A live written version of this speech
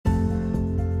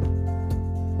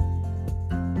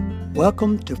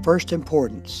Welcome to First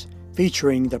Importance,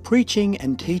 featuring the preaching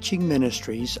and teaching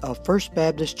ministries of First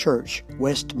Baptist Church,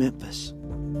 West Memphis.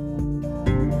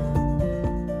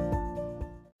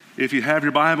 If you have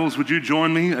your Bibles, would you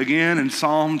join me again in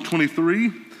Psalm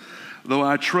 23? Though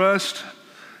I trust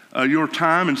your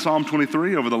time in Psalm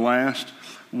 23 over the last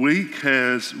week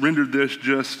has rendered this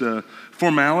just a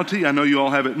formality. I know you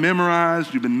all have it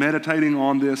memorized. You've been meditating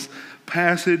on this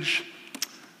passage.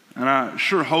 And I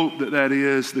sure hope that that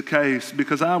is the case,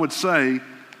 because I would say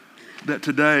that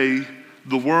today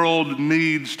the world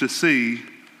needs to see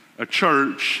a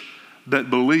church that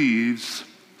believes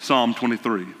Psalm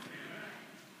 23.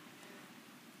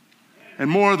 And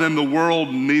more than the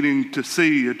world needing to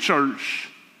see a church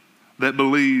that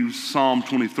believes Psalm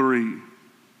 23,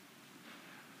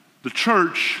 the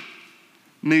church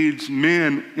needs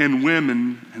men and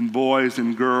women and boys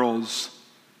and girls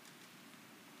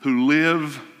who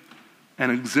live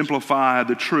and exemplify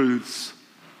the truths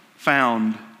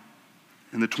found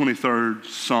in the 23rd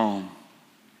Psalm.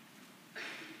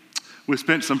 We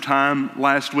spent some time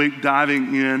last week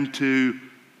diving into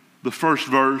the first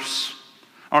verse.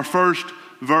 Our first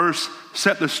verse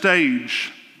set the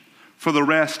stage for the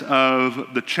rest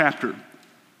of the chapter.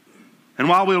 And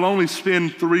while we'll only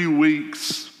spend 3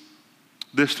 weeks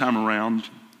this time around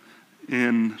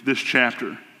in this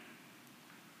chapter,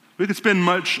 we could spend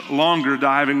much longer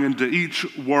diving into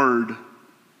each word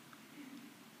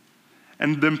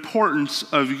and the importance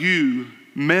of you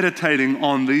meditating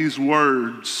on these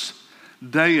words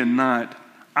day and night.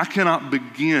 I cannot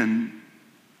begin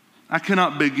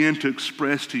to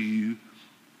express to you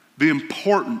the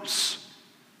importance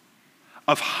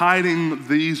of hiding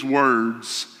these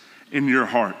words in your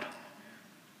heart.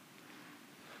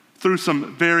 Through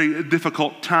some very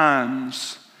difficult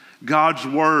times, God's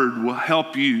word will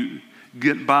help you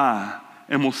get by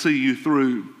and will see you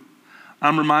through.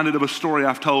 I'm reminded of a story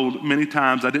I've told many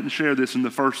times. I didn't share this in the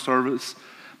first service,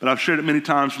 but I've shared it many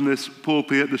times from this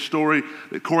pulpit. The story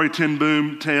that Corrie ten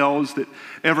Boom tells, that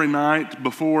every night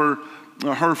before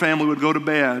her family would go to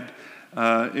bed,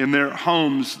 in their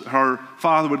homes, her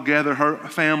father would gather her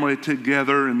family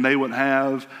together and they would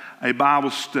have a Bible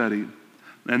study.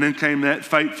 And then came that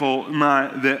fateful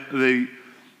night that the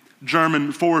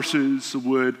German forces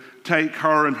would take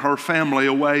her and her family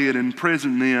away and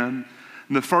imprison them.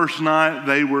 And the first night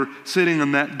they were sitting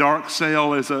in that dark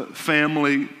cell as a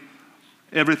family.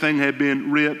 Everything had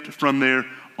been ripped from their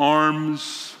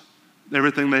arms.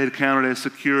 Everything they had counted as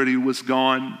security was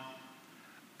gone.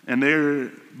 And there,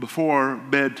 before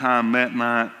bedtime that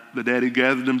night, the daddy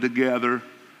gathered them together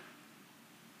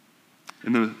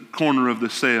in the corner of the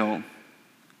cell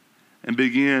and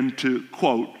began to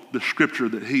quote the scripture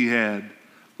that he had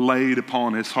laid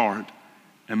upon his heart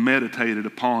and meditated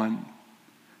upon.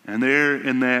 And there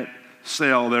in that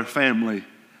cell, their family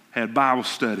had Bible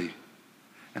study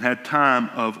and had time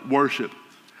of worship.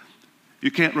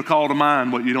 You can't recall to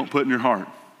mind what you don't put in your heart.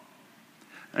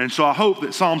 And so I hope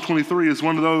that Psalm 23 is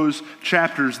one of those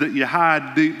chapters that you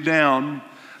hide deep down,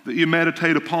 that you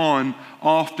meditate upon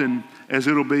often, as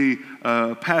it'll be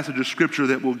a passage of scripture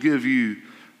that will give you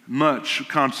much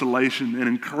consolation and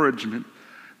encouragement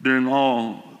during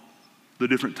all the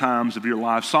different times of your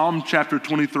life. Psalm chapter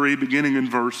 23, beginning in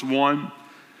verse 1,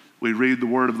 we read the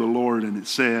word of the Lord, and it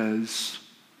says,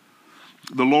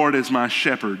 "The Lord is my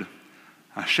shepherd,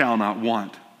 I shall not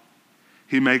want.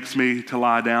 He makes me to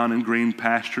lie down in green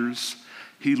pastures.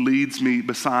 He leads me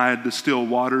beside the still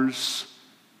waters.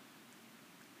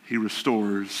 He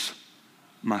restores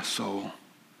my soul.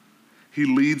 He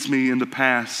leads me in the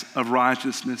paths of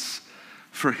righteousness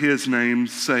for his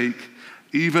name's sake.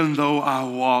 Even though I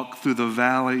walk through the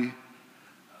valley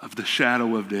of the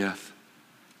shadow of death,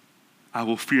 I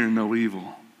will fear no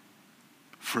evil,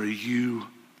 for you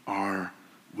are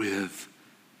with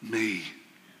me.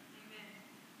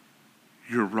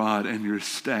 Your rod and your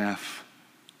staff,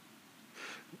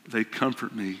 they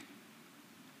comfort me.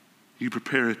 You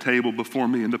prepare a table before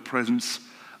me in the presence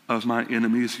of my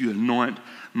enemies. You anoint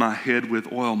my head with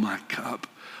oil. My cup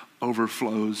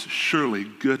overflows. Surely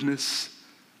goodness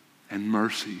and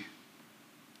mercy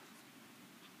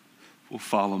will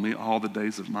follow me all the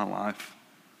days of my life,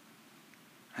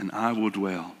 and I will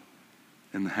dwell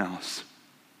in the house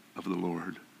of the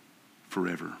Lord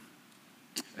forever."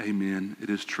 Amen. It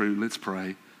is true. Let's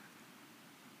pray.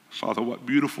 Father, what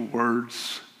beautiful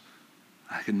words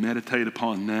I can meditate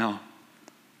upon now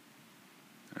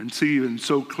and see even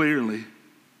so clearly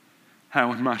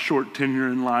how in my short tenure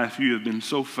in life you have been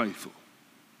so faithful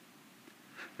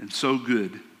and so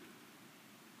good.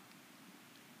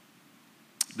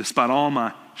 Despite all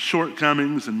my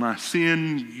shortcomings and my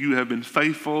sin, you have been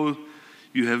faithful.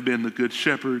 You have been the good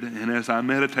shepherd, and as I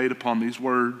meditate upon these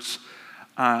words,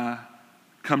 I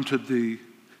come to the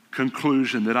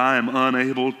conclusion that I am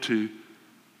unable to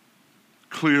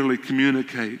clearly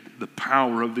communicate the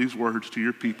power of these words to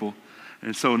your people.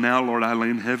 And so now, Lord, I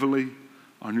lean heavily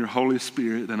on your Holy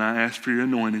Spirit, and I ask for your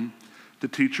anointing to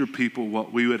teach your people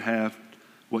what you would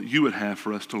have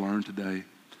for us to learn today.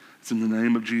 It's in the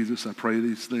name of Jesus I pray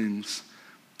these things.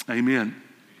 Amen.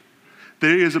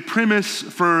 There is a premise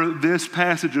for this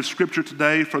passage of Scripture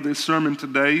today, for this sermon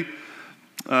today,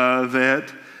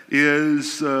 that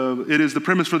is, it is the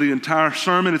premise for the entire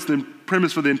sermon. It's the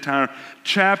premise for the entire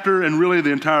chapter and really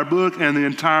the entire book and the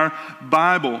entire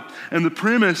Bible. And the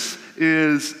premise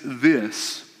is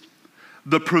this: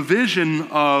 the provision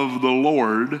of the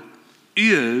Lord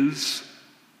is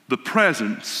the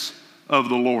presence of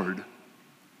the Lord.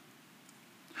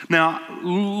 Now,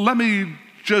 let me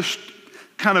just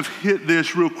kind of hit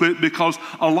this real quick, because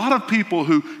a lot of people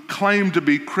who claim to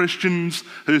be Christians,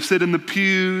 who sit in the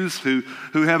pews, who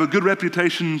have a good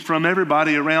reputation from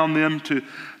everybody around them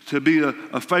to be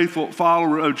a faithful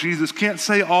follower of Jesus, can't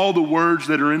say all the words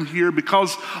that are in here,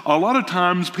 because a lot of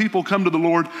times people come to the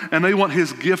Lord and they want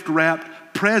his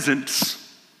gift-wrapped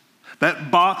presents, that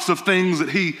box of things that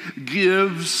he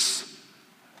gives.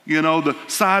 You know, the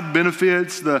side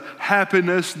benefits, the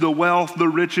happiness, the wealth, the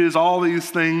riches, all these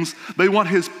things. They want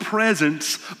his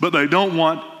presence, but they don't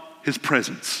want his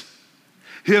presence.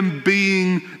 Him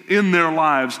being in their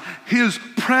lives. His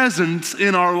presence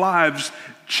in our lives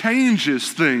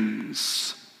changes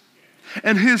things.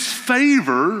 And his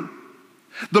favor,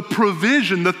 the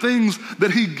provision, the things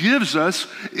that he gives us,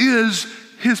 is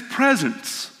his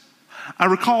presence. I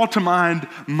recall to mind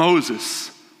Moses.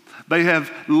 They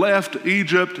have left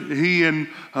Egypt, he and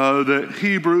the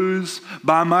Hebrews.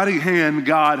 By mighty hand,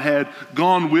 God had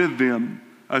gone with them,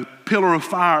 a pillar of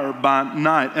fire by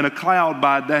night and a cloud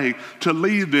by day to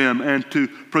lead them and to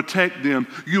protect them.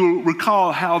 You'll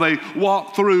recall how they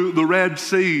walked through the Red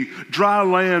Sea, dry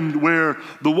land where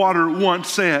the water once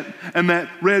set, and that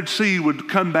Red Sea would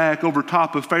come back over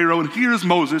top of Pharaoh. And here's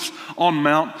Moses on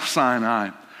Mount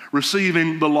Sinai,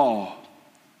 receiving the law.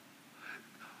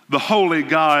 The holy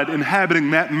God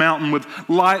inhabiting that mountain with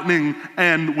lightning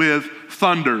and with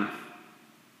thunder.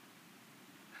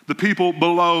 The people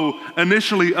below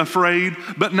initially afraid,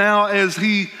 but now as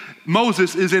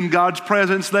Moses is in God's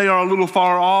presence, they are a little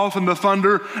far off, and the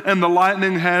thunder and the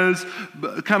lightning has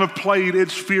kind of played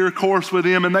its fear course with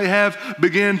them, and they have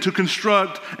begun to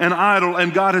construct an idol,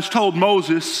 and God has told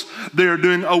Moses, they're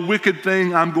doing a wicked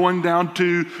thing. I'm going down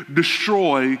to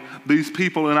destroy these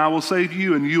people, and I will save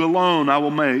you, and you alone I will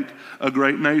make a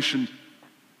great nation.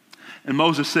 And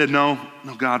Moses said, no,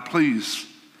 God, please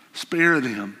spare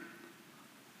them.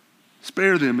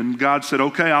 Spare them. And God said,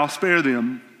 okay, I'll spare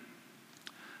them.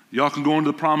 Y'all can go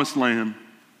into the promised land,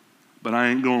 but I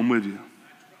ain't going with you.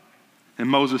 And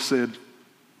Moses said,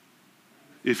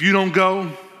 if you don't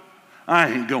go, I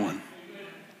ain't going.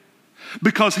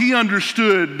 Because he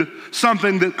understood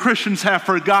something that Christians have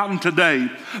forgotten today,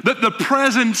 that the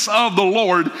presence of the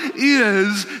Lord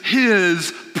is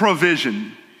his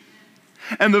provision.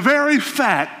 And the very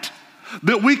fact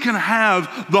that we can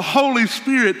have the Holy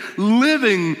Spirit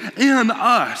living in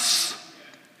us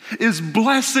is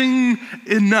blessing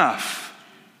enough.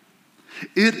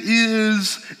 It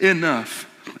is enough.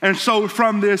 And so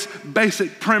from this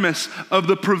basic premise of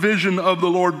the provision of the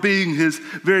Lord being his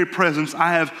very presence,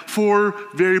 I have 4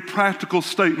 very practical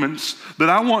statements that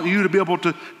I want you to be able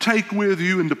to take with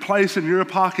you and to place in your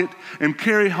pocket and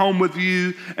carry home with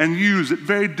you and use at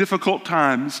very difficult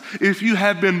times. If you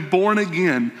have been born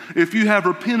again, if you have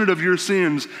repented of your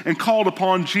sins and called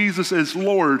upon Jesus as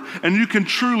Lord, and you can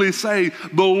truly say,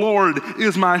 the Lord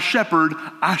is my shepherd,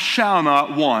 I shall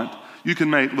not want, you can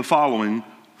make the following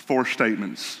 4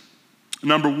 statements.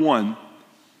 Number 1,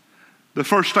 the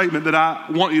first statement that I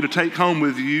want you to take home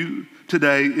with you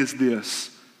today is this: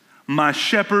 my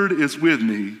shepherd is with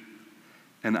me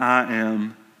and I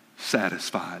am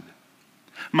satisfied.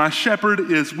 My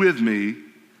shepherd is with me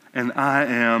and I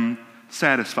am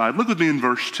satisfied. Look with me in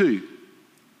verse 2.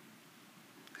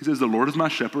 He says, the Lord is my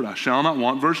shepherd, I shall not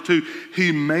want. Verse 2,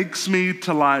 he makes me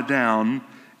to lie down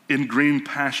in green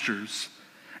pastures,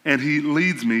 and he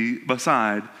leads me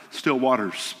beside still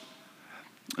waters.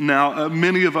 Now,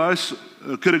 many of us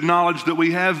could acknowledge that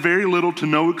we have very little to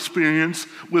no experience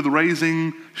with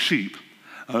raising sheep.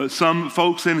 Some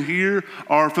folks in here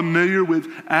are familiar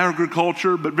with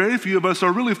agriculture, but very few of us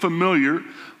are really familiar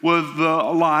with the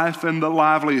life and the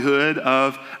livelihood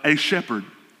of a shepherd.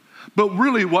 But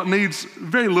really what needs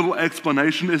very little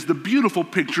explanation is the beautiful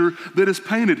picture that is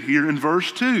painted here in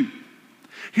verse 2.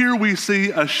 Here we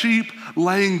see a sheep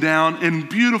laying down in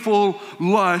beautiful,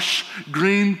 lush,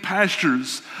 green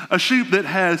pastures. A sheep that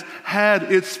has had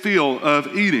its fill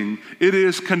of eating. It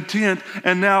is content,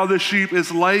 and now the sheep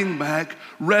is laying back,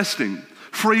 resting.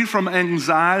 Free from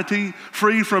anxiety,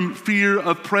 free from fear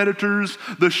of predators.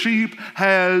 The sheep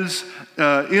has,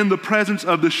 in the presence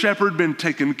of the shepherd, been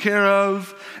taken care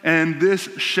of, and this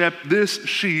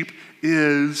sheep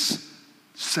is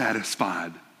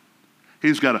satisfied.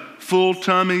 He's got a full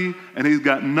tummy and he's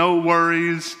got no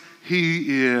worries.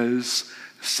 He is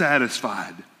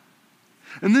satisfied.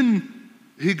 And then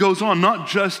he goes on, not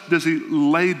just does he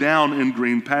lay down in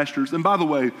green pastures. And by the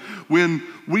way, when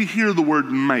we hear the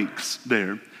word makes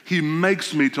there, he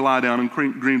makes me to lie down in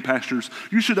green pastures,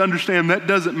 you should understand that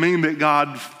doesn't mean that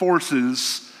God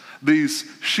forces these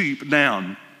sheep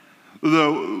down.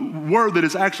 The word that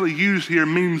is actually used here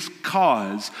means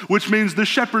cause, which means the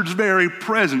shepherd's very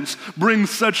presence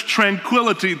brings such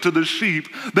tranquility to the sheep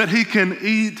that he can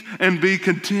eat and be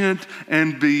content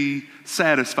and be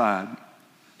satisfied.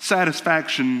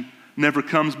 Satisfaction never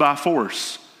comes by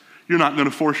force. You're not going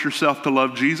to force yourself to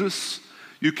love Jesus.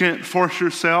 You can't force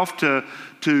yourself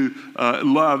to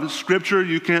love Scripture.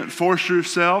 You can't force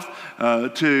yourself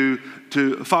to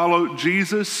follow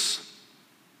Jesus.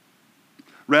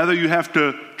 Rather, you have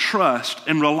to trust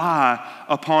and rely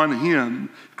upon him.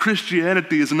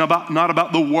 Christianity is not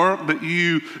about the work that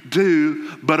you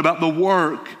do, but about the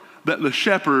work that the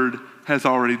shepherd has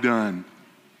already done.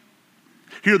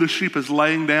 Here the sheep is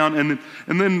laying down, and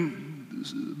then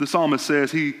the psalmist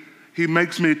says, he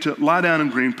makes me to lie down in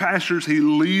green pastures. He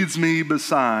leads me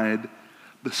beside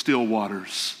the still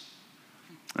waters.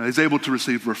 He's able to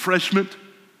receive refreshment.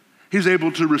 He's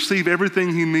able to receive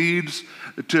everything he needs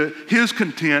to his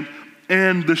content,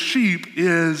 and the sheep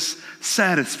is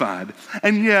satisfied.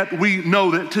 And yet we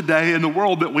know that today in the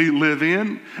world that we live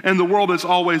in, and the world that's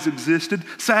always existed,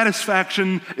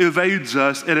 satisfaction evades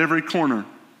us at every corner.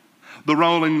 The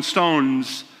Rolling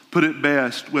Stones put it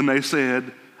best when they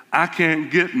said, "I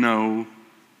can't get no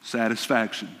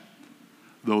satisfaction,"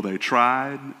 though they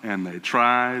tried and they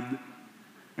tried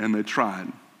and they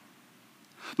tried.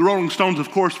 The Rolling Stones,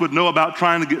 of course, would know about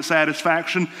trying to get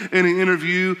satisfaction. Any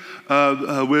interview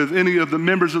with any of the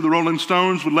members of the Rolling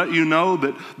Stones would let you know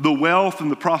that the wealth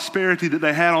and the prosperity that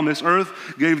they had on this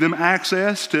earth gave them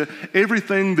access to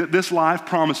everything that this life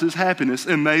promises happiness,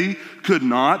 and they could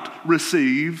not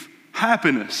receive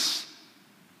happiness.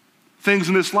 Things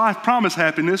in this life promise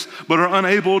happiness, but are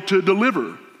unable to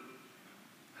deliver.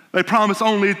 They promise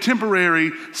only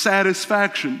temporary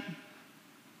satisfaction.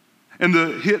 In the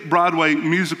hit Broadway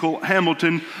musical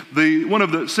Hamilton, one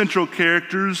of the central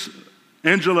characters,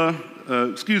 Angelica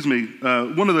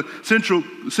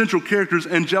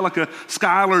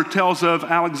Schuyler, tells of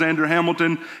Alexander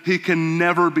Hamilton, he can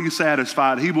never be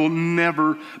satisfied. He will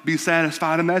never be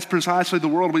satisfied. And that's precisely the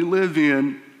world we live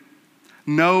in.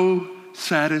 No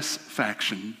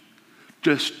satisfaction.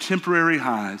 Just temporary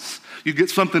highs. You get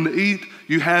something to eat,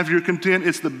 you have your content,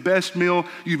 it's the best meal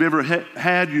you've ever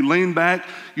had, you lean back,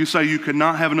 you say you could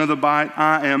not have another bite,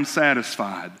 I am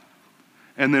satisfied.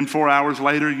 And then 4 hours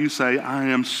later you say, I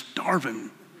am starving.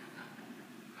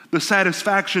 The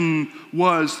satisfaction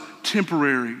was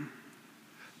temporary.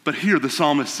 But here the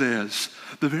psalmist says,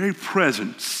 the very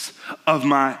presence of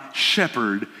my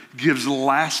shepherd gives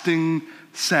lasting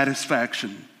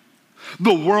satisfaction.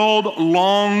 The world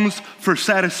longs for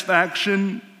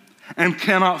satisfaction and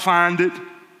cannot find it.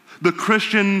 The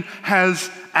Christian has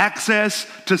access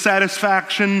to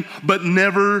satisfaction but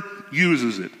never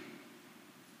uses it.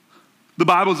 The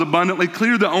Bible is abundantly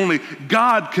clear that only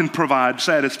God can provide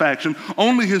satisfaction,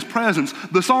 only his presence.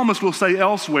 The psalmist will say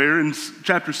elsewhere in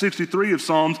chapter 63 of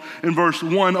Psalms in verse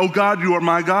 1, "O God, you are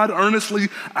my God, earnestly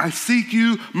I seek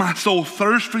you, my soul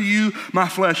thirsts for you, my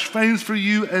flesh faints for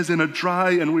you as in a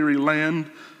dry and weary land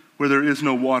where there is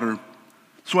no water.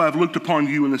 So I have looked upon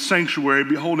you in the sanctuary,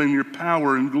 beholding your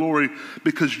power and glory,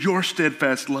 because your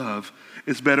steadfast love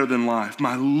is better than life.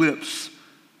 My lips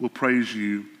will praise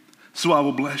you. So I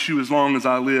will bless you as long as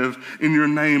I live. In your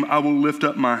name I will lift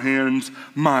up my hands.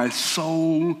 My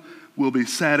soul will be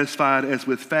satisfied as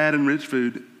with fat and rich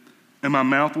food, and my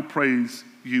mouth will praise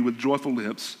you with joyful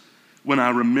lips when I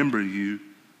remember you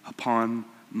upon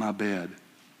my bed."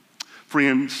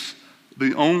 Friends,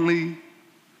 the only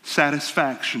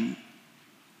satisfaction,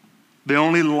 the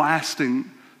only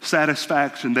lasting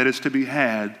satisfaction that is to be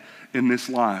had in this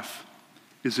life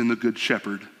is in the Good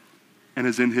Shepherd and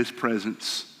is in his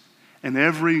presence. And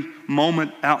every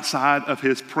moment outside of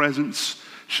his presence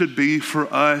should be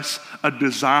for us a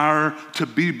desire to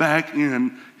be back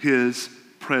in his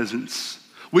presence.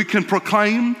 We can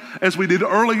proclaim, as we did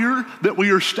earlier, that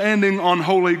we are standing on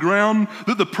holy ground,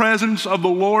 that the presence of the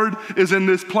Lord is in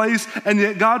this place, and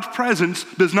yet God's presence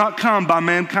does not come by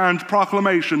mankind's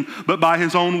proclamation, but by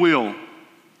his own will.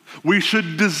 We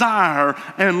should desire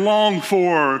and long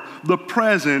for the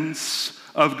presence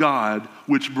of God,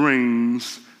 which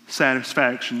brings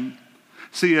satisfaction.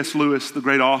 C.S. Lewis, the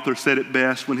great author, said it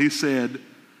best when he said,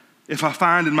 "If I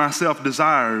find in myself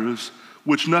desires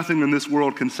which nothing in this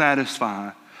world can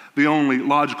satisfy, the only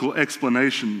logical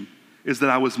explanation is that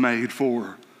I was made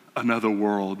for another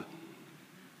world."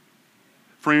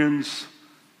 Friends,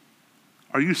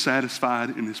 are you satisfied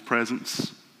in his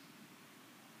presence?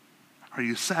 Are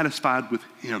you satisfied with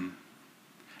him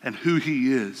and who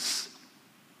he is?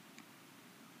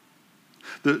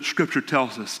 The scripture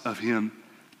tells us of him,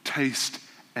 taste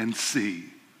and see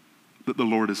that the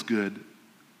Lord is good.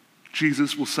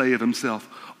 Jesus will say of himself,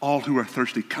 all who are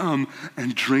thirsty, come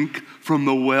and drink from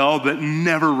the well that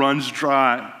never runs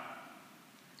dry.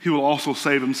 He will also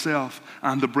say of himself,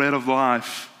 I'm the bread of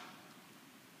life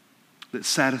that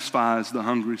satisfies the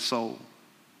hungry soul.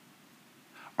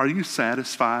 Are you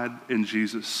satisfied in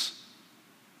Jesus?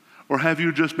 Or have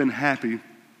you just been happy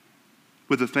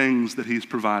with the things that he's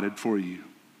provided for you?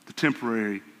 The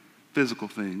temporary, physical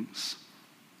things.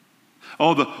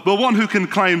 Oh, the one who can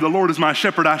claim the Lord is my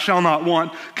shepherd, I shall not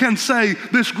want, can say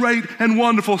this great and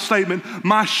wonderful statement,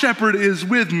 my shepherd is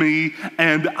with me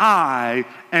and I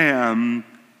am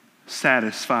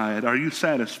satisfied. Are you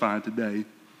satisfied today?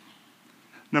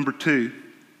 Number 2,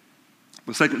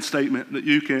 the second statement that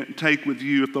you can take with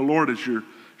you if the Lord is your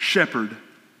shepherd.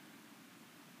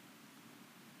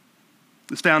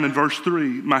 It's found in verse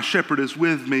 3. My shepherd is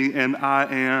with me and I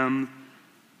am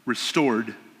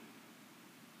restored.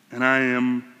 And I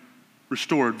am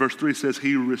restored. Verse 3 says,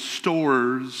 he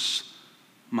restores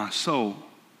my soul.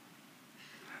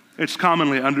 It's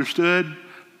commonly understood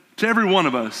to every one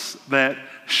of us that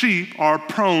sheep are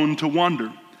prone to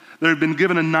wander. They've been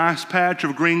given a nice patch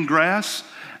of green grass,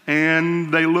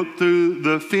 and they look through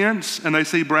the fence and they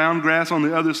see brown grass on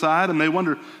the other side, and they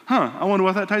wonder, I wonder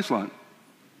what that tastes like.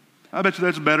 I bet you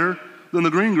that's better than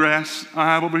the green grass I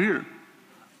have over here.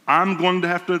 I'm going to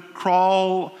have to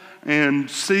crawl and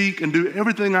seek and do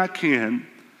everything I can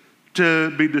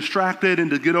to be distracted and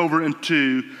to get over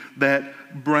into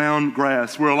that brown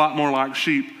grass. We're a lot more like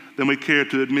sheep than we care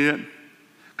to admit.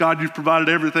 God, you've provided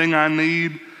everything I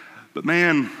need, but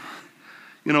man,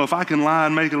 if I can lie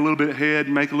and make a little bit ahead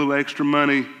and make a little extra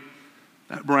money,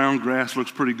 that brown grass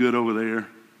looks pretty good over there.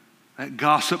 That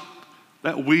gossip,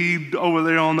 that weed over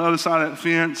there on the other side of that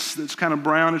fence that's kind of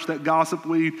brownish, that gossip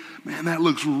weed, man, that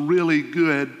looks really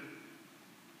good.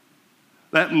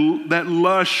 That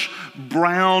lush,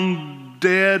 brown,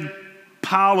 dead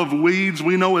pile of weeds,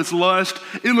 we know it's lust.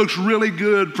 It looks really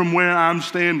good from where I'm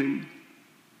standing.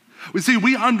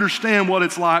 We understand what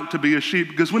it's like to be a sheep,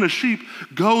 because when a sheep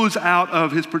goes out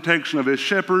of his protection of his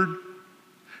shepherd,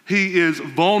 he is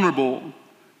vulnerable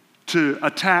to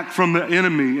attack from the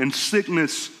enemy and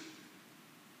sickness,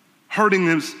 hurting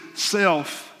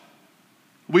himself.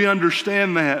 We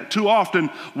understand that. Too often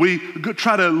we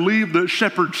try to leave the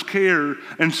shepherd's care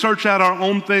and search out our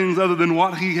own things other than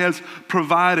what he has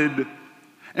provided.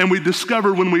 And we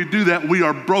discover when we do that, we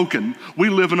are broken. We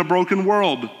live in a broken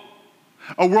world.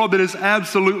 A world that is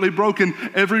absolutely broken.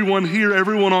 Everyone here,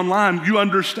 everyone online, you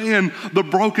understand the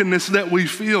brokenness that we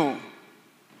feel.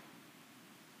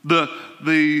 The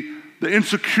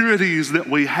insecurities that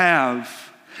we have.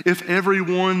 If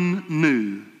everyone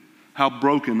knew how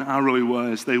broken I really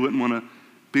was, they wouldn't want to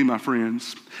be my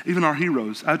friends. Even our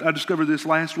heroes. I discovered this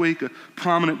last week, a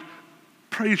prominent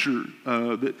preacher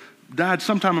that died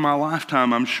sometime in my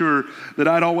lifetime, I'm sure, that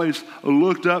I'd always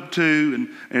looked up to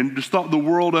and just thought the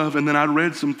world of, and then I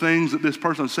read some things that this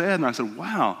person said, and I said,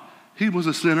 wow, he was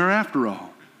a sinner after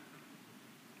all.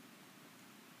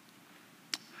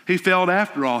 He failed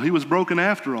after all. He was broken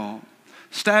after all.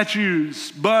 Statues,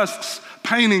 busts,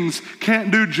 paintings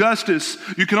can't do justice.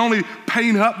 You can only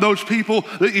paint up those people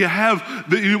that you have,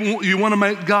 that you want to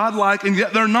make God-like, and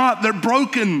yet they're not. They're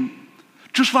broken.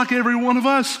 Just like every one of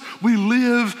us, we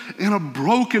live in a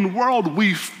broken world.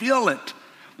 We feel it,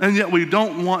 and yet we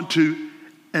don't want to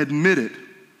admit it.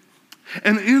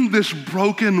 And in this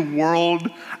broken world,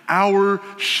 our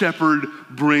shepherd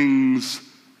brings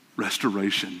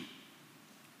restoration.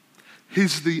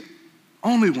 He's the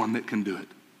only one that can do it.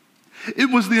 It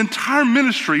was the entire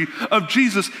ministry of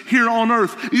Jesus here on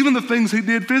earth. Even the things he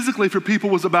did physically for people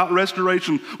was about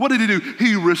restoration. What did he do?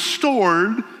 He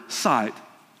restored sight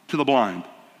to the blind.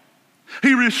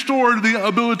 He restored the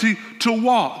ability to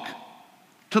walk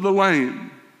to the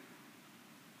lame.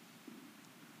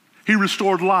 He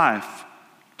restored life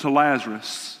to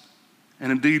Lazarus,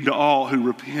 and indeed to all who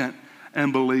repent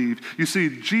and believe. You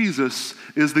see, Jesus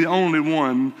is the only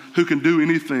one who can do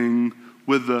anything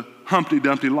with the Humpty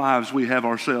Dumpty lives we have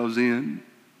ourselves in.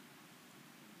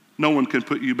 No one can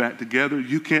put you back together.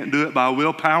 You can't do it by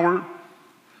willpower.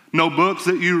 No books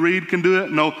that you read can do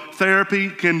it. No therapy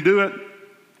can do it.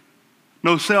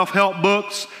 No self-help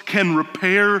books can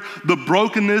repair the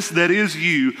brokenness that is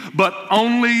you, but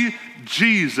only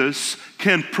Jesus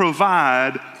can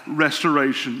provide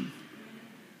restoration.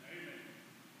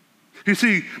 You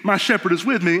see, my shepherd is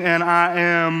with me and I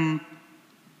am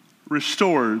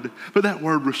restored. But that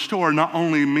word restore not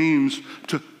only means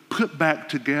to put back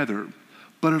together,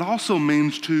 but it also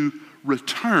means to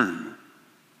return.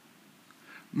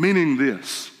 Meaning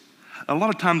this, a lot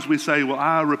of times we say, well,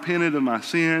 I repented of my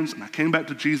sins and I came back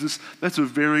to Jesus. That's a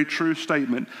very true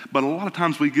statement. But a lot of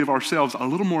times we give ourselves a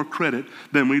little more credit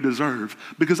than we deserve.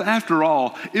 Because after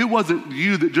all, it wasn't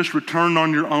you that just returned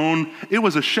on your own. It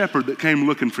was a shepherd that came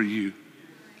looking for you.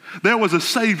 There was a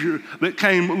Savior that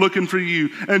came looking for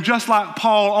you. And just like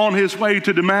Paul on his way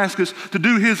to Damascus to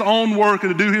do his own work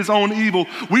and to do his own evil,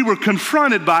 we were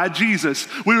confronted by Jesus.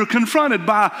 We were confronted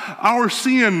by our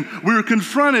sin. We were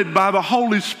confronted by the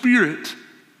Holy Spirit.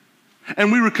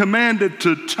 And we were commanded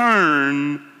to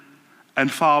turn and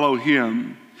follow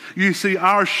him. You see,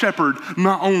 our shepherd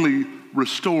not only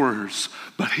restores,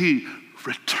 but he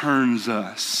returns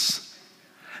us.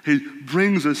 He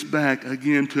brings us back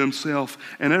again to himself.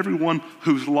 And everyone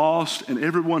who's lost and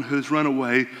everyone who's run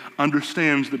away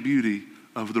understands the beauty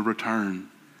of the return.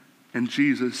 And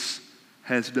Jesus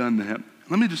has done that.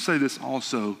 Let me just say this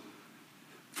also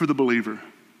for the believer.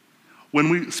 When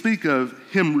we speak of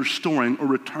him restoring or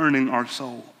returning our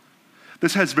soul,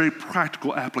 this has very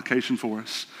practical application for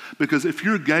us. Because if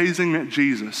you're gazing at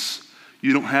Jesus,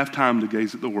 you don't have time to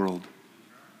gaze at the world.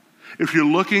 If you're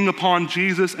looking upon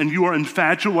Jesus and you are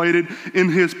infatuated in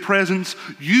his presence,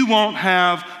 you won't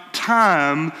have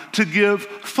time to give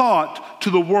thought to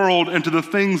the world and to the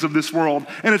things of this world.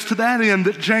 And it's to that end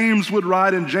that James would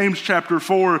write in James chapter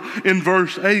 4 in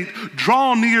verse 8,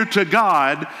 draw near to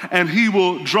God and he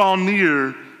will draw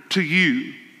near to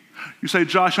you. You say,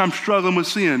 Josh, I'm struggling with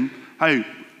sin. Hey,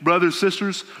 brothers,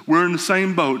 sisters, we're in the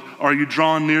same boat. Are you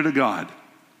drawing near to God?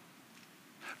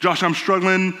 Josh, I'm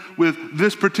struggling with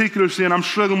this particular sin. I'm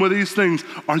struggling with these things.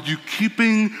 Are you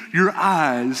keeping your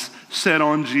eyes set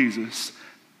on Jesus?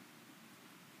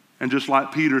 And just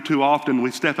like Peter, too often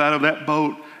we step out of that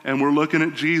boat and we're looking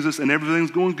at Jesus and everything's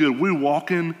going good. We're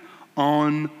walking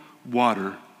on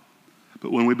water.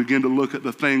 But when we begin to look at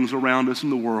the things around us in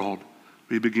the world,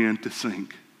 we begin to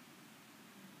sink.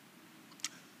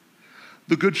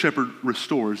 The Good Shepherd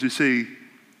restores. You see,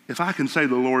 if I can say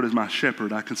the Lord is my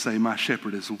shepherd, I can say my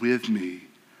shepherd is with me,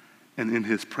 and in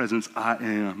his presence I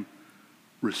am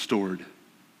restored.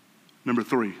 Number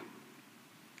 3.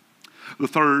 The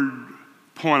third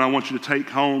point I want you to take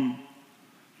home,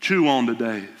 chew on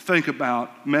today, think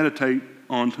about, meditate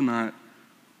on tonight,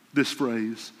 this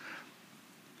phrase.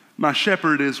 My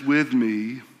shepherd is with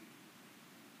me,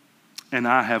 and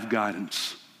I have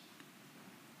guidance.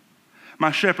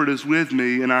 My shepherd is with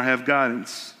me, and I have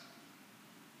guidance.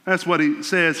 That's what he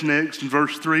says next in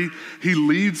verse 3. He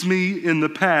leads me in the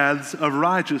paths of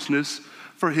righteousness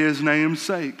for his name's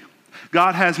sake.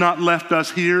 God has not left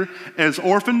us here as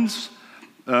orphans.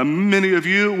 Many of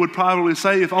you would probably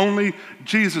say, if only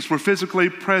Jesus were physically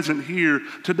present here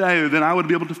today, then I would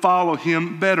be able to follow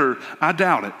him better. I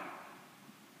doubt it.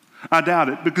 I doubt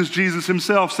it, because Jesus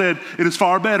himself said it is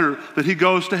far better that he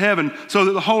goes to heaven so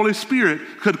that the Holy Spirit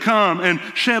could come and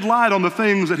shed light on the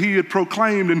things that he had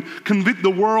proclaimed and convict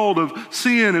the world of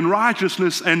sin and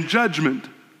righteousness and judgment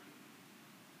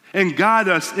and guide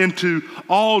us into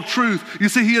all truth. You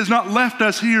see, he has not left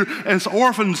us here as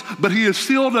orphans, but he has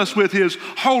sealed us with his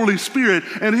Holy Spirit,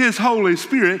 and his Holy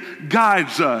Spirit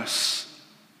guides us.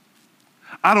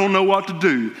 I don't know what to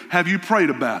do. Have you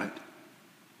prayed about it?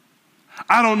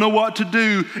 I don't know what to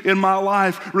do in my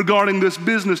life regarding this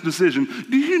business decision.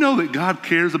 Do you know that God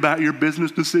cares about your business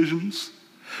decisions?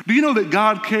 Do you know that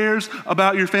God cares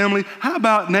about your family? How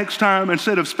about next time,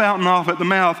 instead of spouting off at the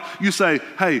mouth, you say,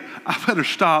 hey, I better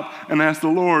stop and ask the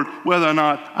Lord whether or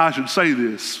not I should say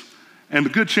this. And the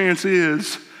good chance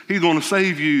is he's going to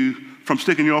save you from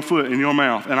sticking your foot in your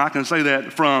mouth. And I can say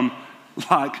that from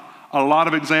like a lot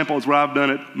of examples where I've done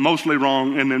it mostly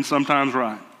wrong and then sometimes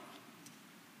right.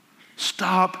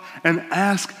 Stop and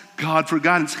ask God for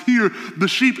guidance. Here, the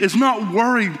sheep is not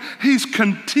worried. He's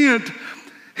content.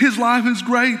 His life is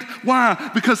great.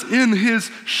 Why? Because in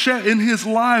his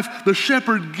life, the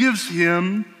shepherd gives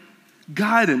him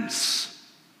guidance.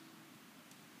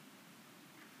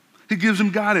 He gives him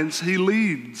guidance. He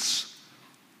leads.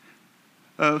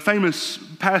 Famous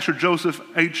pastor Joseph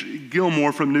H.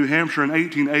 Gilmore from New Hampshire in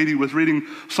 1880 was reading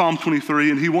Psalm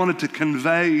 23, and he wanted to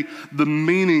convey the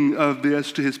meaning of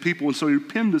this to his people, and so he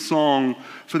penned a song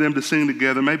for them to sing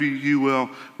together. Maybe you will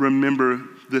remember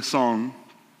this song.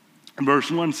 And verse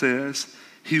 1 says,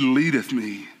 "He leadeth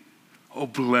me, O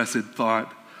blessed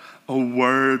thought, O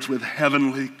words with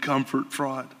heavenly comfort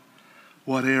fraught.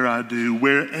 Whate'er I do,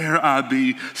 where'er I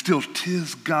be, still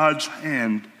 'tis God's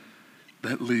hand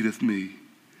that leadeth me.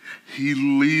 He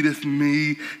leadeth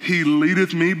me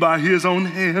by his own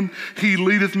hand. He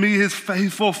leadeth me, his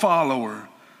faithful follower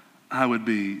I would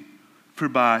be, for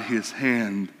by his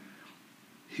hand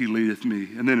he leadeth me."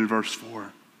 And then in verse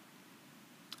 4,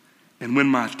 "And when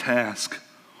my task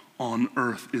on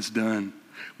earth is done,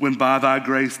 when by thy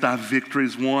grace thy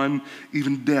victory's won,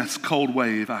 even death's cold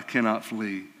wave I cannot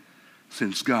flee,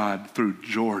 since God through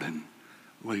Jordan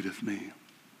leadeth me."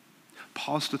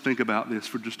 Pause to think about this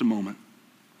for just a moment.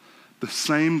 The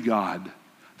same God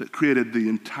that created the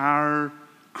entire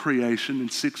creation in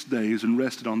 6 days and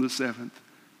rested on the seventh,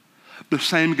 the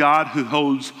same God who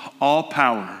holds all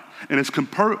power and is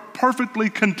perfectly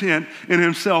content in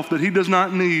himself that he does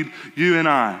not need you and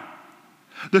I,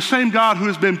 the same God who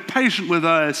has been patient with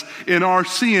us in our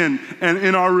sin and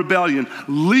in our rebellion,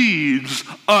 leads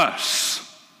us.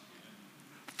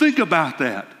 Think about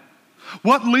that.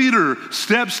 What leader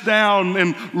steps down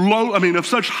and of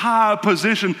such high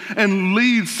position and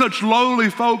leads such lowly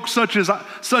folks such as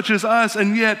us,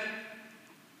 and yet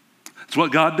it's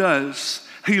what God does.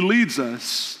 He leads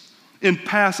us in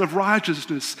paths of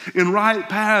righteousness, in right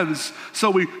paths, so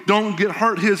we don't get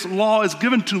hurt. His law is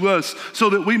given to us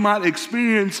so that we might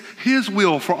experience his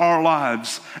will for our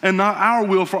lives and not our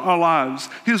will for our lives.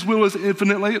 His will is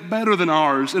infinitely better than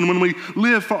ours, and when we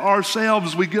live for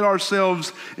ourselves, we get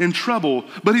ourselves in trouble.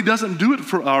 But he doesn't do it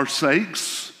for our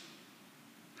sakes.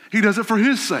 He does it for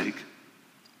his sake.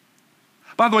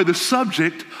 By the way, the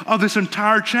subject of this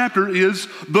entire chapter is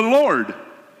the Lord.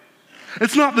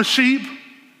 It's not the sheep.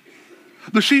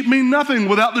 The sheep mean nothing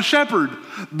without the shepherd.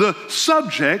 The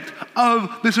subject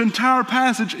of this entire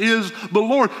passage is the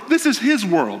Lord. This is his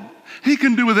world. He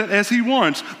can do with it as he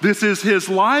wants. This is his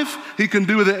life. He can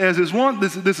do with it as his want.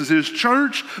 This is his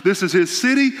church. This is his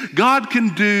city. God can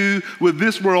do with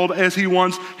this world as he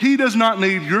wants. He does not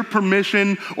need your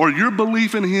permission or your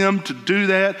belief in him to do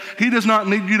that. He does not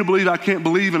need you to believe, "I can't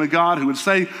believe in a God who would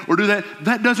say or do that."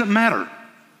 That doesn't matter.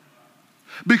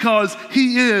 Because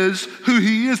he is who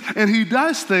he is, and he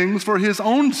does things for his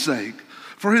own sake,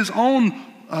 for his own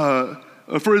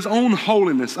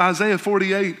holiness. Isaiah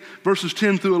 48 verses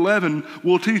 10 through 11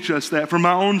 will teach us that. For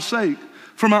my own sake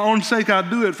I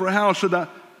do it. For how should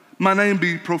my name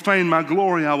be profaned? My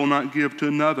glory I will not give to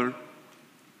another.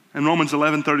 And Romans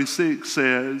 11:36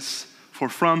 says, "For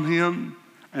from him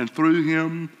and through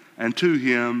him and to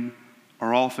him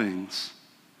are all things.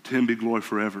 To him be glory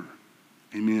forever.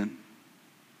 Amen."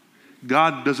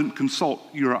 God doesn't consult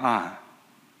you or I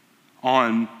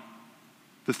on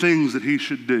the things that he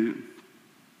should do.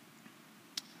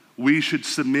 We should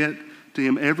submit to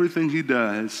him. Everything he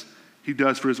does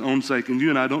for his own sake. And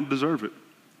you and I don't deserve it.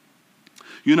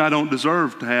 You and I don't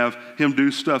deserve to have him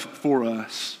do stuff for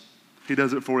us. He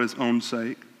does it for his own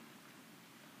sake.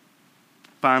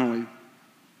 Finally,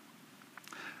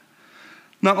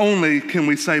 not only can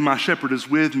we say, "My shepherd is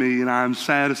with me and I am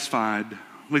satisfied,"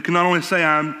 we can not only say,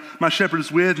 "My shepherd is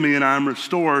with me and I am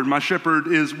restored. My shepherd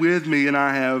is with me and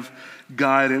I have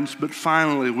guidance," but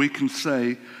finally we can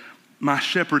say, "My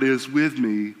shepherd is with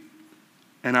me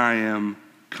and I am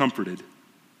comforted."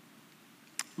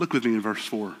 Look with me in verse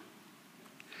 4.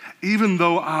 "Even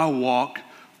though I walk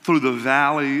through the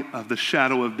valley of the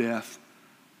shadow of death,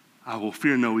 I will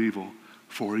fear no evil,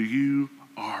 for you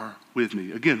are with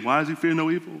me." Again, why does he fear no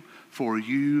evil? For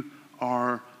you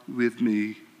are with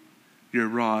me. Your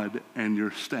rod and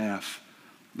your staff,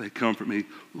 they comfort me.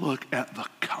 Look at the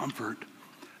comfort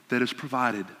that is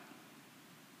provided.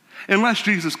 Unless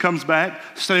Jesus comes back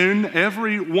soon,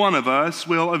 every one of us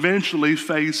will eventually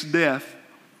face death.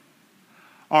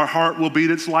 Our heart will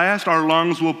beat its last, our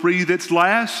lungs will breathe its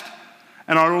last,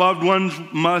 and our loved ones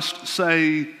must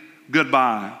say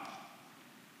goodbye.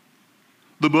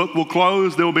 The book will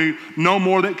close. There will be no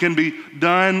more that can be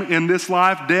done in this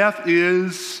life. Death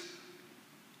is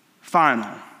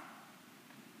final.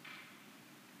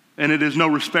 And it is no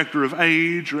respecter of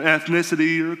age or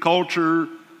ethnicity or culture.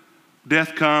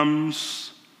 Death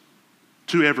comes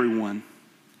to everyone.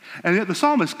 And yet the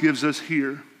psalmist gives us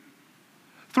here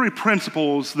 3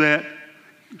 principles that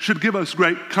should give us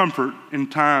great comfort in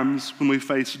times when we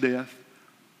face death.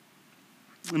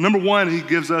 Number one, he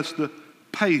gives us the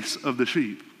pace of the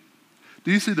sheep.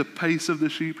 Do you see the pace of the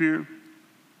sheep here?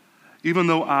 Even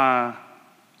though I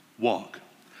walk.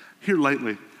 Here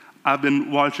lately, I've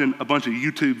been watching a bunch of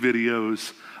YouTube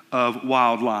videos of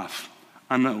wildlife.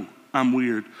 I know, I'm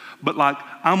weird. But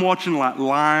I'm watching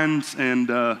lions and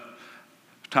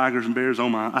tigers and bears. Oh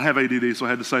my, I have ADD, so I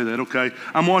had to say that, okay?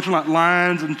 I'm watching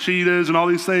lions and cheetahs and all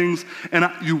these things, and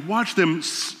you watch them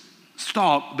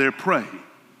stalk their prey.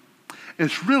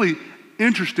 It's really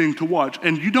interesting to watch,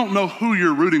 and you don't know who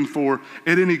you're rooting for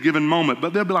at any given moment,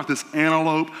 but there'll be this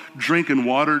antelope drinking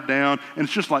water down, and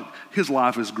it's just like his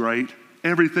life is great.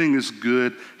 Everything is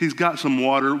good. He's got some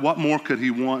water. What more could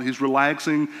he want? He's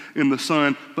relaxing in the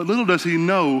sun, but little does he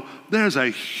know there's a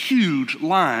huge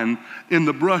lion in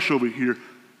the brush over here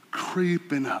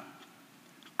creeping up.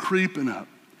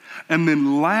 And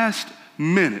then last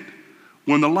minute,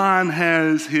 when the lion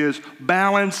has his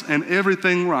balance and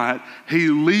everything right, he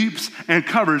leaps and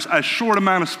covers a short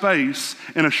amount of space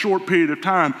in a short period of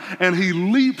time, and he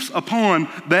leaps upon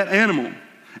that animal.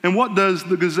 And what does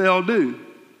the gazelle do?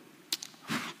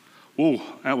 Whoa,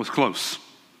 that was close.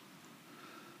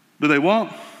 Do they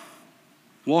walk?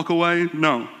 Walk away?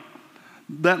 No.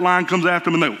 That lion comes after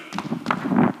them and they...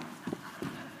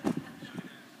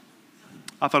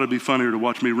 I thought it'd be funnier to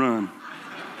watch me run.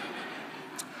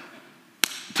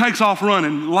 Takes off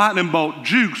running, lightning bolt,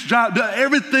 jukes,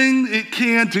 everything it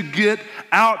can to get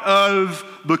out of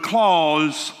the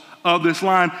claws of this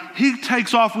lion. He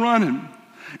takes off running.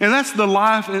 And that's the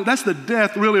life, that's the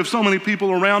death really of so many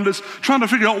people around us, trying to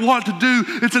figure out what to do.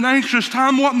 It's an anxious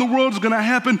time. What in the world is going to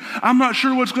happen? I'm not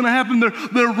sure what's going to happen.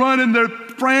 They're running, they're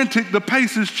frantic, the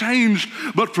pace has changed.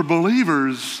 But for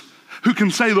believers who can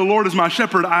say, the Lord is my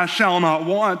shepherd, I shall not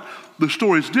want, the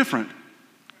story's different.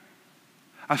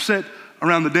 I've sat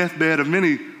around the deathbed of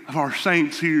many of our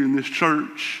saints here in this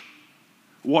church,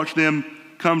 watch them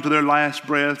come to their last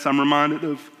breaths. I'm reminded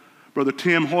of Brother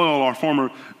Tim Hoyle, our former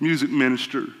music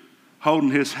minister, holding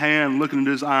his hand, looking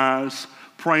into his eyes,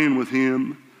 praying with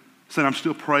him, saying, I'm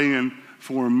still praying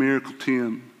for a miracle,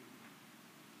 Tim.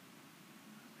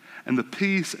 And the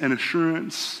peace and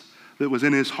assurance that was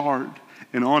in his heart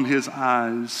and on his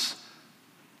eyes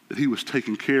that he was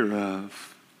taken care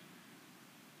of.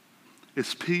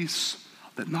 It's peace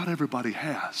that not everybody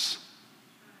has,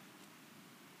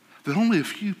 that only a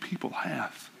few people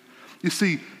have. You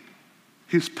see,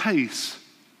 his pace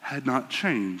had not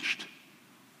changed,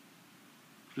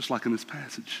 just like in this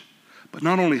passage. But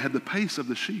not only had the pace of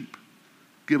the sheep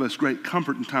give us great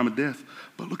comfort in time of death,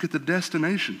 but look at the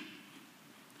destination.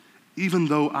 Even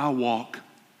though I walk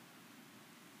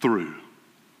through.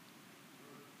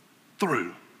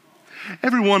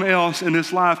 Everyone else in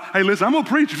this life, hey, listen, I'm going to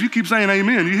preach if you keep saying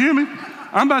amen. You hear me?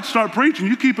 I'm about to start preaching.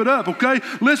 You keep it up, okay?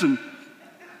 Listen,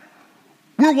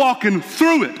 we're walking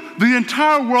through it. The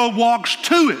entire world walks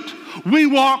to it. We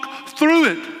walk through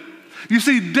it. You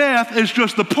see, death is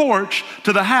just the porch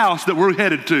to the house that we're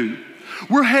headed to.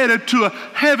 We're headed to a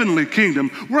heavenly kingdom.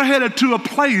 We're headed to a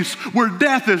place where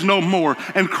death is no more,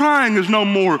 and crying is no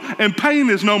more, and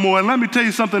pain is no more. And let me tell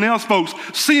you something else, folks.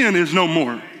 Sin is no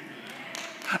more.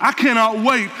 I cannot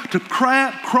wait to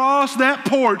cross that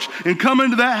porch and come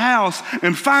into that house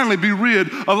and finally be rid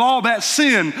of all that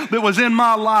sin that was in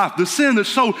my life, the sin that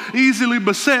so easily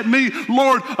beset me.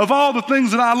 Lord, of all the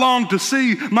things that I long to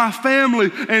see, my family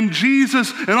and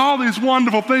Jesus and all these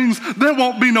wonderful things, there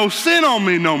won't be no sin on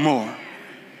me no more.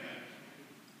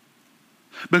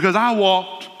 Because I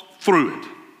walked through it.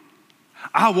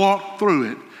 I walked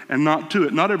through it and not to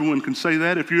it. Not everyone can say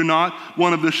that. If you're not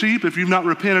one of the sheep, if you've not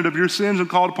repented of your sins and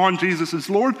called upon Jesus as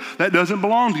Lord, that doesn't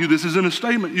belong to you. This isn't a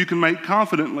statement you can make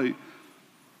confidently.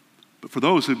 But for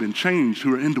those who've been changed,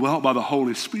 who are indwelt by the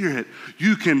Holy Spirit,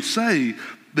 you can say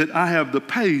that I have the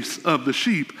pace of the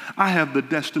sheep. I have the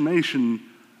destination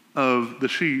of the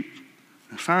sheep.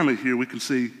 And finally here we can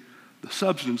see the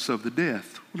substance of the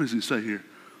death. What does he say here?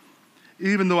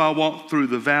 Even though I walk through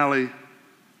the valley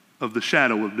of the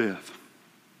shadow of death.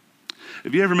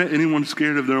 Have you ever met anyone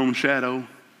scared of their own shadow?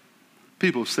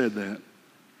 People have said that.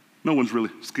 No one's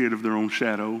really scared of their own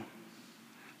shadow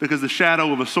because the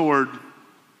shadow of a sword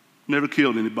never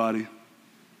killed anybody.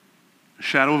 The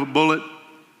shadow of a bullet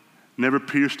never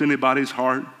pierced anybody's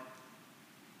heart.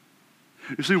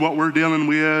 You see, what we're dealing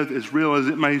with, as real as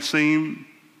it may seem,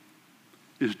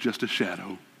 is just a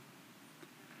shadow.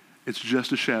 It's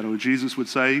just a shadow. Jesus would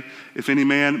say, if any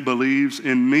man believes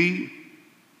in me,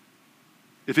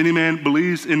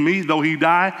 though he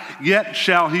die, yet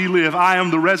shall he live. I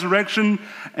am the resurrection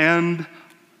and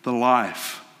the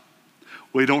life.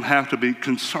 We don't have to be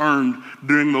concerned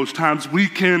during those times. We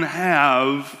can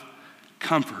have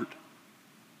comfort.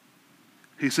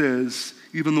 He says,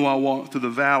 even though I walk through the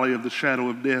valley of the shadow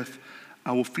of death,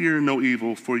 I will fear no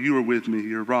evil, for you are with me.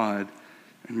 Your rod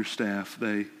and your staff,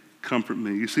 they comfort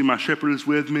me. You see, my shepherd is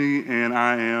with me, and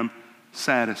I am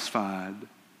satisfied.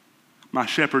 My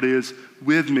shepherd is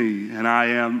with me, and I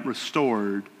am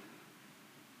restored.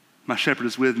 My shepherd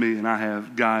is with me, and I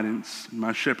have guidance.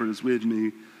 My shepherd is with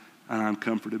me, and I'm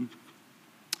comforted.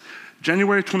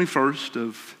 January 21st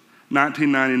of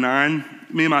 1999,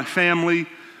 me and my family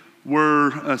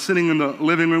were sitting in the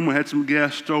living room. We had some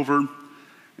guests over,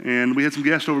 and we had some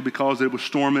guests over because it was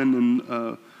storming,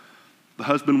 and the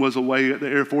husband was away at the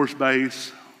Air Force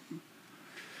Base.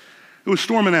 It was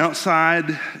storming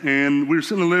outside, and we were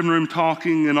sitting in the living room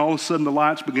talking, and all of a sudden the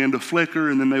lights began to flicker,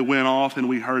 and then they went off, and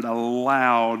we heard a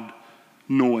loud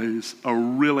noise, a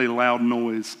really loud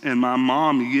noise, and my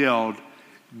mom yelled,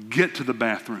 "Get to the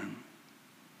bathroom."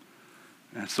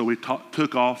 And so we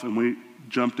took off, and we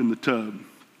jumped in the tub.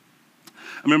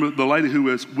 I remember the lady who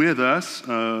was with us,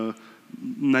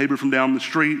 neighbor from down the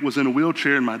street, was in a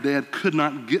wheelchair, and my dad could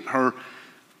not get her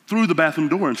through the bathroom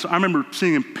door. And so I remember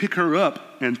seeing him pick her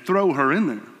up and throw her in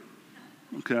there,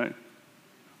 okay?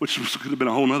 Which could have been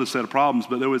a whole other set of problems,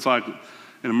 but there was like an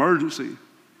emergency.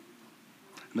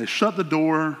 And they shut the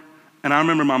door, and I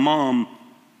remember my mom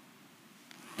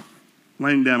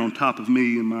laying down on top of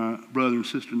me and my brother and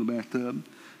sister in the bathtub.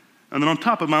 And then on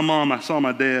top of my mom, I saw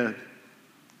my dad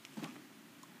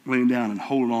laying down and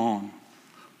holding on.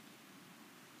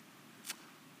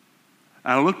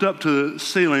 I looked up to the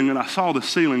ceiling, and I saw the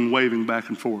ceiling waving back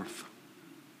and forth.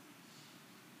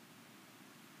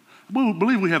 I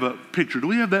believe we have a picture. Do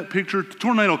we have that picture? The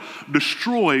tornado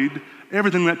destroyed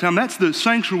everything that time. That's the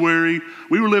sanctuary.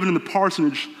 We were living in the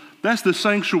parsonage. That's the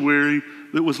sanctuary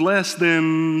that was less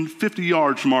than 50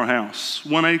 yards from our house.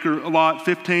 1 acre lot,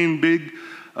 15 big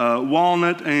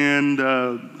walnut and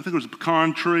I think it was a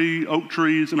pecan tree, oak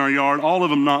trees in our yard. All of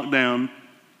them knocked down,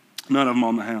 none of them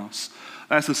on the house.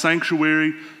 That's the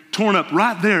sanctuary. Torn up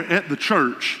right there at the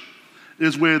church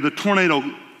is where the tornado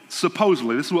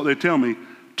supposedly, this is what they tell me,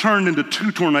 turned into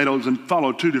 2 tornadoes and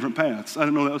followed 2 different paths. I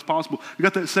didn't know that was possible. You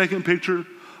got that second picture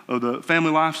of the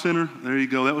Family Life Center? There you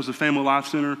go. That was the Family Life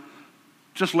Center,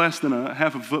 just less than a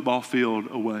half a football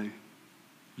field away.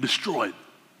 Destroyed.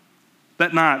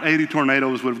 That night, 80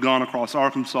 tornadoes would have gone across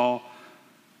Arkansas,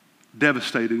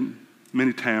 devastating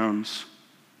many towns.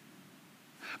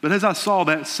 But as I saw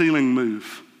that ceiling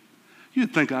move,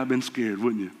 you'd think I'd been scared,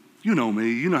 wouldn't you? You know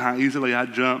me. You know how easily I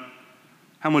jump,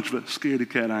 how much of a scaredy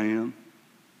cat I am.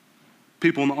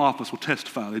 People in the office will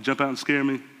testify. They jump out and scare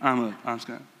me. I'm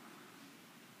scared.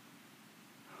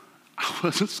 I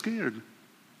wasn't scared.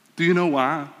 Do you know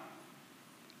why?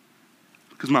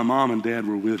 Because my mom and dad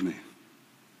were with me.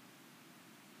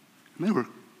 And they were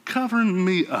covering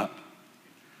me up.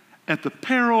 At the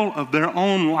peril of their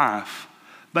own life,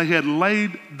 they had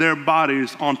laid their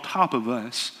bodies on top of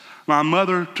us. My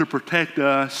mother to protect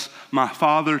us, my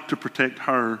father to protect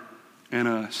her and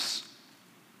us.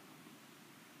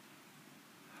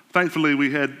 Thankfully,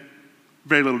 we had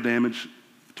very little damage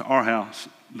to our house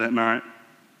that night.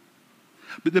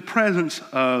 But the presence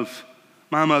of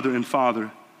my mother and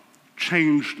father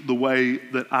changed the way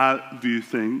that I view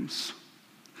things.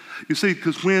 You see,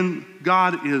 because when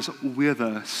God is with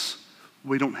us,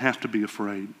 we don't have to be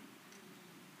afraid.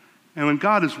 And when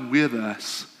God is with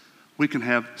us, we can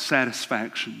have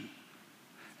satisfaction.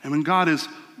 And when God is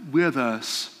with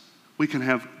us, we can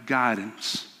have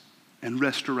guidance and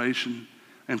restoration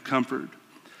and comfort.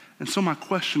 And so my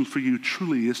question for you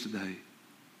truly is today,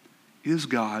 is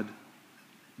God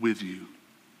with you?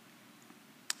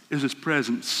 Is his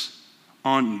presence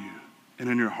on you and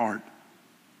in your heart?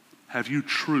 Have you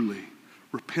truly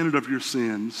repented of your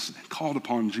sins and called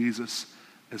upon Jesus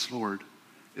as Lord?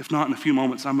 If not, in a few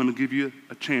moments, I'm going to give you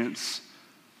a chance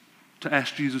to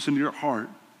ask Jesus into your heart.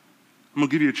 I'm going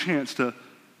to give you a chance to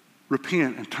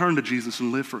repent and turn to Jesus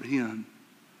and live for him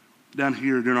down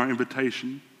here during our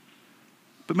invitation.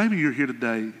 But maybe you're here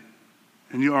today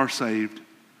and you are saved,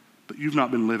 but you've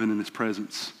not been living in his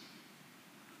presence.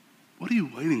 What are you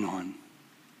waiting on?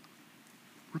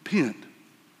 Repent.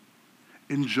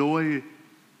 Enjoy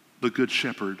the Good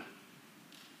Shepherd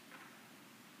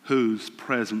whose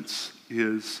presence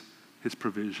is his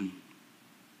provision.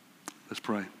 Let's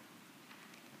pray.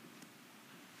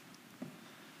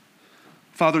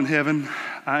 Father in heaven,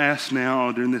 I ask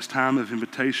now during this time of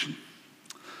invitation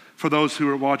for those who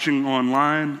are watching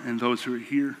online and those who are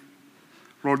here,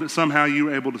 Lord, that somehow you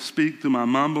were able to speak through my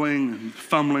mumbling and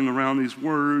fumbling around these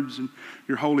words, and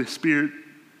your Holy Spirit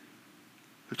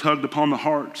tugged upon the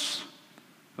hearts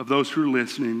of those who are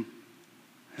listening.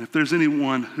 And if there's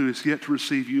anyone who is yet to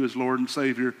receive you as Lord and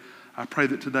Savior, I pray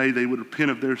that today they would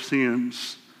repent of their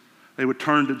sins. They would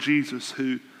turn to Jesus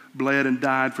who bled and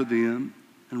died for them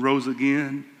and rose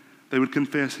again. They would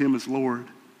confess him as Lord.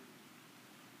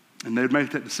 And they would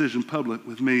make that decision public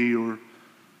with me or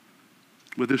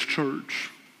with this church.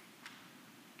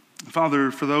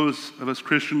 Father, for those of us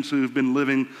Christians who have been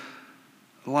living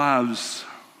lives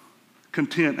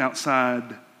content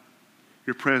outside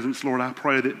your presence, Lord, I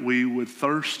pray that we would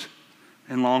thirst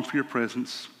and long for your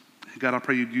presence. God, I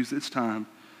pray you'd use this time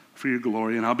for your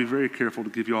glory, and I'll be very careful to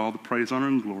give you all the praise, honor,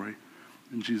 and glory.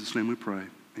 In Jesus' name we pray.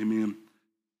 Amen.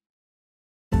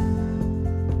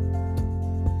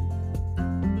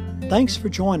 Thanks for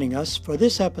joining us for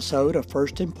this episode of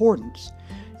First Importance.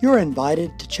 You're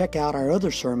invited to check out our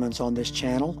other sermons on this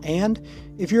channel, and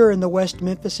if you're in the West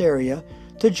Memphis area,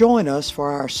 to join us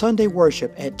for our Sunday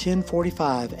worship at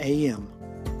 10:45 a.m.